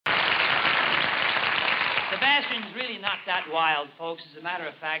Sebastian's really not that wild, folks. As a matter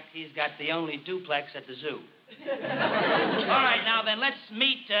of fact, he's got the only duplex at the zoo. All right, now then, let's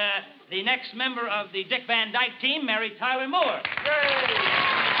meet the next member of the Dick Van Dyke team, Mary Tyler Moore. This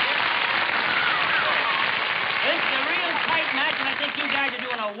is a real tight match, and I think you guys are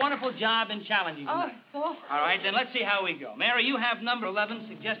doing a wonderful job in challenging tonight. All right, then let's see how we go. Mary, you have number 11,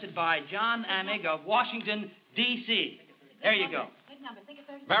 suggested by John Amig of Washington, D.C. There you go.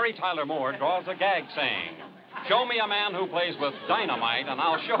 Mary Tyler Moore draws a gag saying, "Show me a man who plays with dynamite, and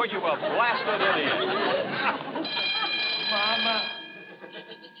I'll show you a blasted idiot." Mama.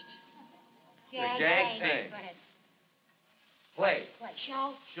 The gag saying. Go ahead. Play.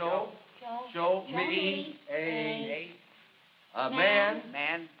 Show me a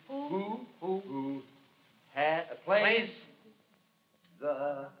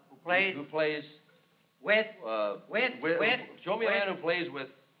man who plays with. Show me a man who plays with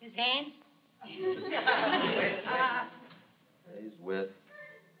his hands. Plays with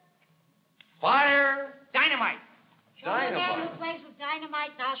fire. Dynamite. Show me a man who plays with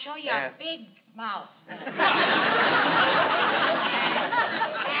dynamite, and I'll show you a big mouth.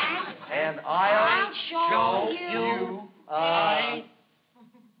 And I'll show you a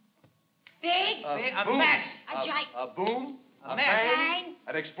big, a boom, a boom, a bang,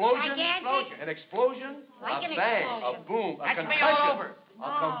 an explosion, gigantic, an explosion, like a an bang, explosion. a boom, a That's me concussion, all over. a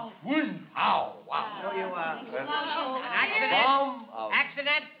kaboom, ow, wow. Show you Explosion. Bomb,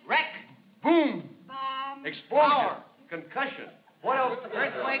 accident, wreck, boom, Bomb. explosion, concussion. What else?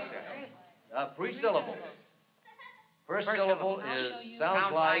 earthquake. 3 syllables. First syllable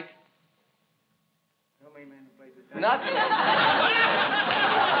sounds like. Nothing.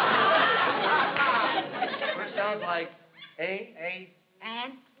 First sounds like a.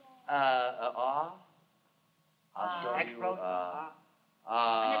 And? I'll show you.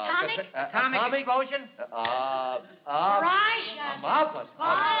 Atomic explosion. Mirage. Marvelous.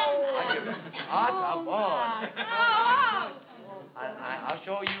 I'll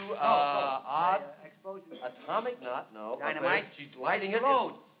show you. Atomic, no. Dynamite. She's lighting it.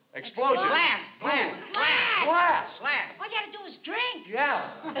 Road. Explosion. Glass. All you gotta do is drink. Yeah.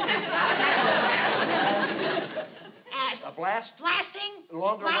 A blast. Blasting.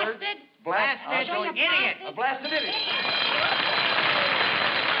 Longer word. Blasted. Blast. I'll show you idiot. A blasted idiot.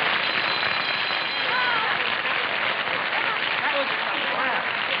 That was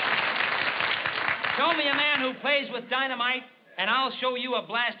Show me a man who plays with dynamite, and I'll show you a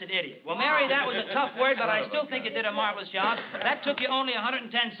blasted idiot. Well, Mary, that was a tough word, but I still think you did a marvelous job. That took you only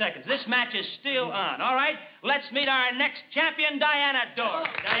 110 seconds. This match is still on. All right, let's meet our next champion, Diana Dore.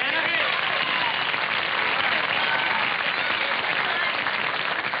 Diana.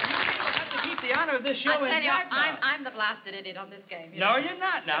 The honor of this show I is tell you, yours now. I'm the blasted idiot on this game. No, you're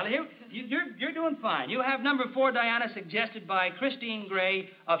not. Now, you're doing fine. You have number 4, Diana, suggested by Christine Gray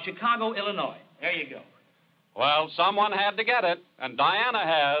of Chicago, Illinois. There you go. Well, someone had to get it, and Diana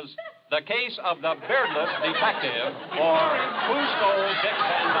has the case of the beardless detective, or Who Stole Dick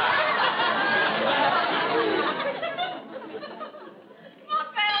Van Dyke.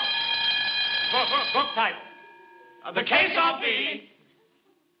 Book title. The case of the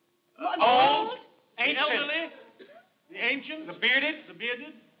old, elderly, the ancient, the bearded,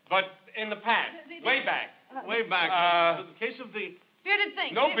 but in the past, way back. The case of the Bearded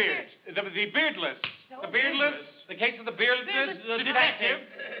thing. no beard, the beardless, the beardless, the case of the beardless, the detective,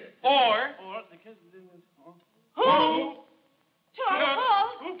 or the case of the who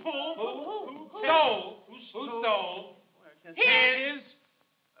stole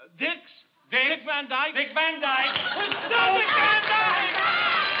his Dick Van Dyke. Who stole Dick Van Dyke?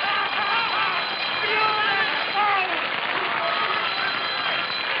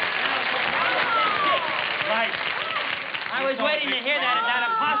 Right. I was waiting to hear that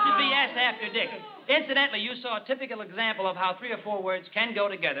apostrophe S after Dick. Incidentally, you saw a typical example of how 3 or 4 words can go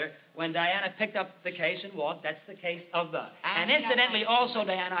together when Diana picked up the case and walked. That's the case of the. And incidentally, also,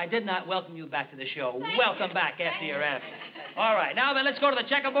 Diana, I did not welcome you back to the show. Welcome back after your absence. All right, now then, let's go to the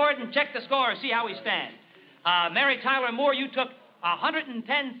checkerboard and check the score, see how we stand. Mary Tyler Moore, you took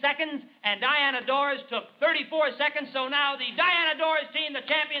 110 seconds, and Diana Dores took 34 seconds. So now the Diana Dores team, the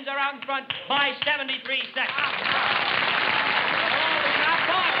champions, are out in front by 73 seconds.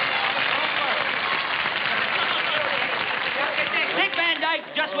 Dick Van Dyke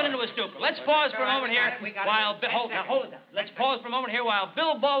just went into a stupor. Let's pause for a moment here while hold it down. Let's pause for a moment here while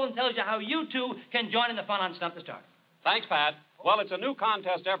Bill Baldwin tells you how you two can join in the fun on Stump the Star. Thanks, Pat. Well, it's a new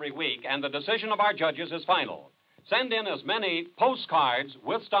contest every week, and the decision of our judges is final. Send in as many postcards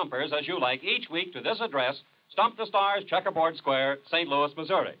with Stumpers as you like each week to this address, Stump the Stars, Checkerboard Square, St. Louis,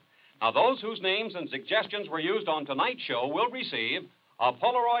 Missouri. Now, those whose names and suggestions were used on tonight's show will receive a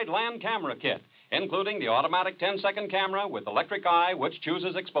Polaroid land camera kit, including the automatic 10-second camera with electric eye, which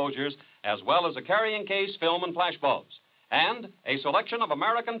chooses exposures, as well as a carrying case, film, and flash bulbs. And a selection of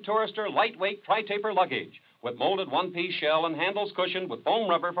American Tourister lightweight tri-taper luggage with molded one-piece shell and handles cushioned with foam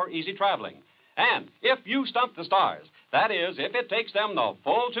rubber for easy traveling. And if you stump the stars, that is, if it takes them the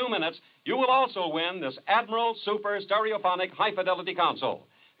full 2 minutes, you will also win this Admiral Super Stereophonic High-Fidelity Console,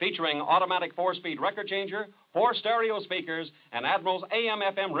 featuring automatic 4-speed record changer, 4 stereo speakers, and Admiral's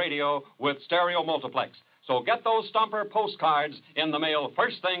AM/FM radio with stereo multiplex. So get those Stumper postcards in the mail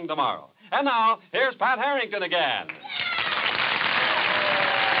first thing tomorrow. And now, here's Pat Harrington again.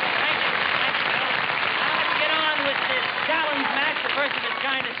 Challenge match, the first of its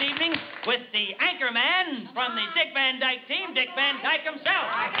kind this evening, with the anchor man from the Dick Van Dyke team, Dick Van Dyke himself.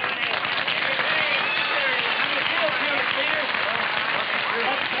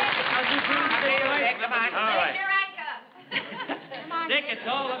 Come on. All right. Come on. Dick, it's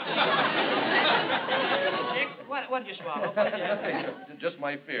all up to you. Dick, what did you swallow? Just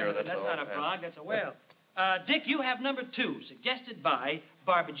my fear, that's all. That's not a frog, that's a whale. Dick, you have number 2, suggested by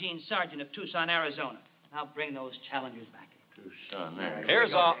Barbara Jean Sargent of Tucson, Arizona. Now bring those challengers back. Tucson, there.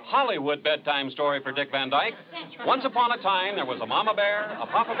 Here's a Hollywood bedtime story for Dick Van Dyke. Once upon a time, there was a mama bear, a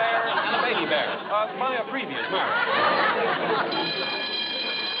papa bear, and a baby bear by a previous marriage.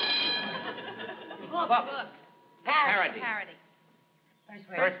 Book. Parody.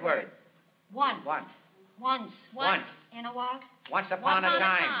 First word. One. One. Once. Once. In a walk. Once upon a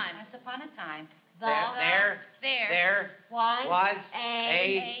time. Once upon a time. There was a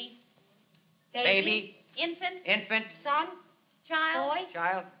baby, infant, Son. Child. Boy.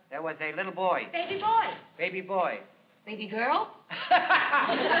 child. There was a little boy, Baby boy. baby boy. Baby girl. Son.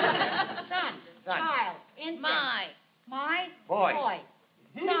 Child. Infant. My. Boy.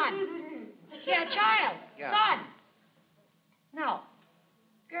 Son. Yeah, child. Yeah. Son. No.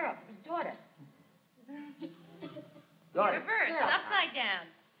 Girl. Daughter. Daughter. Reverse. Girl. Upside down.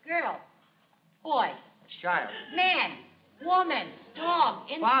 Girl. Boy. Child. Man. Woman. Dog.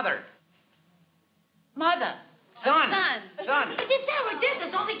 Father. Mother. Son. Son. But this how it is.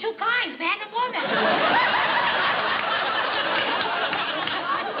 There's only 2 kinds, man and woman.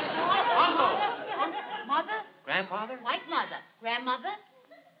 Uncle. Mother. Grandfather. White mother. Grandmother.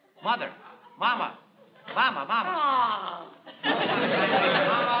 Mother. Mama. Mama. Oh.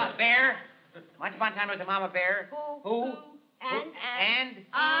 Mama bear. Once upon a time there was a mama bear. Who? And.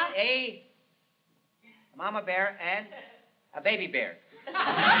 A mama bear and a baby bear.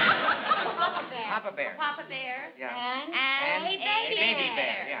 Papa bear. Papa bear. Papa bear. Yeah. And a baby Baby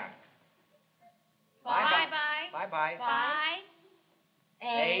bear. Yeah. Bye-bye. Bye. Bye.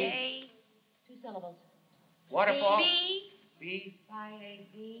 A. 2 syllables. Waterfall. B. B.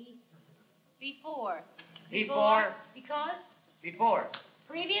 Before. Before. Because. Before.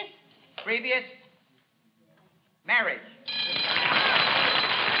 Previous. Previous. Marriage.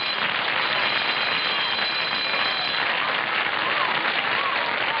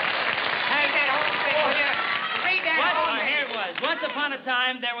 Here it was. Once upon a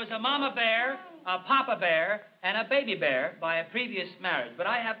time, there was a mama bear, a papa bear, and a baby bear by a previous marriage. But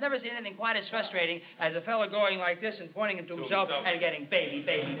I have never seen anything quite as frustrating as a fellow going like this and pointing it to himself and getting baby.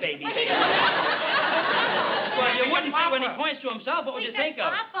 Well, you wouldn't think when he points to himself, what would you think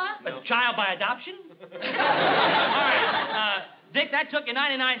of? Papa. A child by adoption? All right. Dick, that took you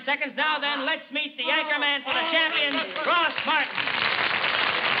 99 seconds. Now then, let's meet the anchorman for the champion, Ross Martin.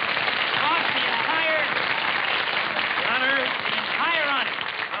 Ross, the entire honor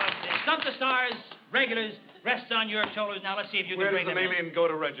of the Stump the Stars regulars rests on your shoulders. Now, let's see if you can bring them in. alien go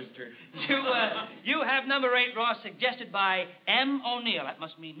to register? You have number 8, Ross, suggested by M. O'Neill. That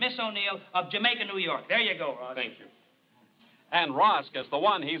must mean Miss O'Neill of Jamaica, New York. There you go, Ross. Thank you. And Ross gets the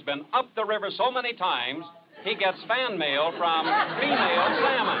one he's been up the river so many times, he gets fan mail from female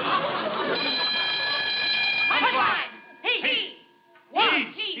salmon. Punchline. He.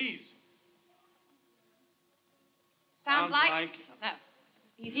 One. He's. Sounds like. No.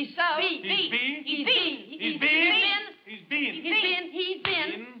 He's so. He's been. He's been. He's been.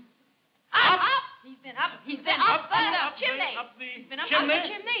 Up. He's been up. He's been up the chimney. Up the He's been up chimney. the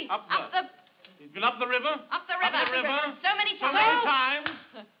chimney. Up the. He's been up the river. Up the river. So many So times. many times.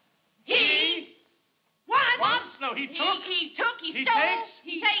 He. Once. No, he took. He took. He He stole. takes.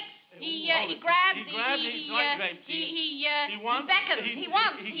 He grabbed. He grabbed. He's not graped. He wants. beckons. He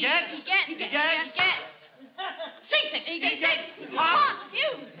wants. He gets. He gets. Seasick. He gets. Pop. You.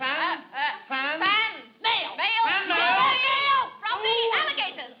 Fan. Mail. Fan mail. Mail. From the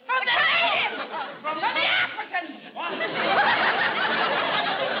alligators. From the natives. From the Africans.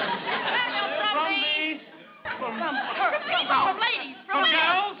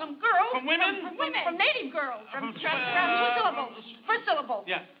 From two syllables. First syllable.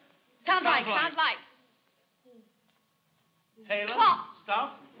 Yeah. Sounds like. Taylor. Cloth. Stuff.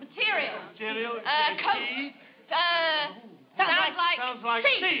 Material. Material. Coat. Key. Sounds like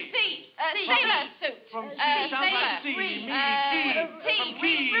sea. Sailor suit. From sea. Sounds like sea. Key. From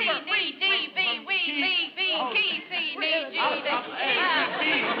key. River.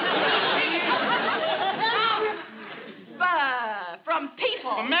 From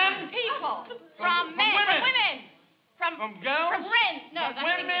people. From men. People. From men. women. From women. From girls. From men. No, From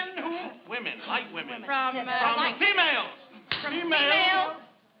that's women English. who? Women. Like women. From From females. From female. female.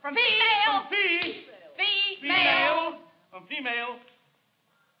 From female. From female. From female.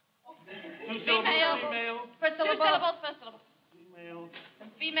 Two syllables. Female. First syllable. First syllable. Female. From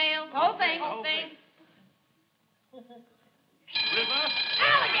female. Whole thing. River.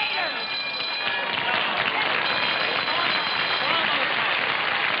 Alligator.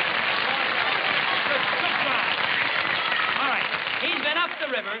 All right. He's been up the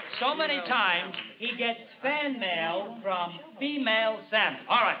river so many times, he gets fan mail from female salmon.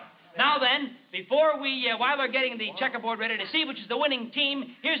 All right. Now then, while we're getting the checkerboard ready to see which is the winning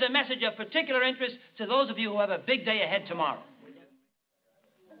team, here's a message of particular interest to those of you who have a big day ahead tomorrow.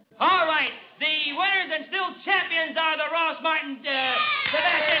 All right. The winners and still champions are the Ross Martin,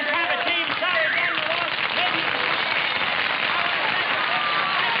 Sebastian Cabot team. Sorry again, Ross. Maybe...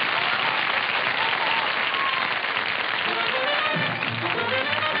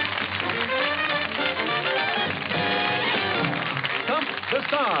 Stump the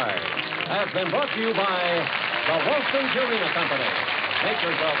Stars has been brought to you by the Walston Purina Company,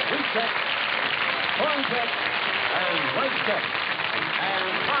 makers of wheat check, corn check, and rice check, and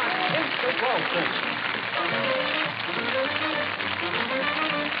hot instant Walston.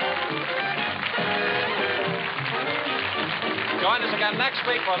 Join us again next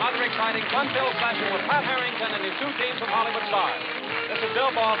week for another exciting fun-filled session with Pat Harrington and his two teams of Hollywood stars. This is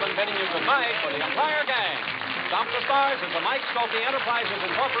Bill Baldwin bidding you good night for the entire gang. Stump the Stars is a Mike Stokey Enterprises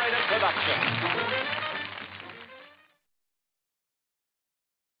Incorporated production.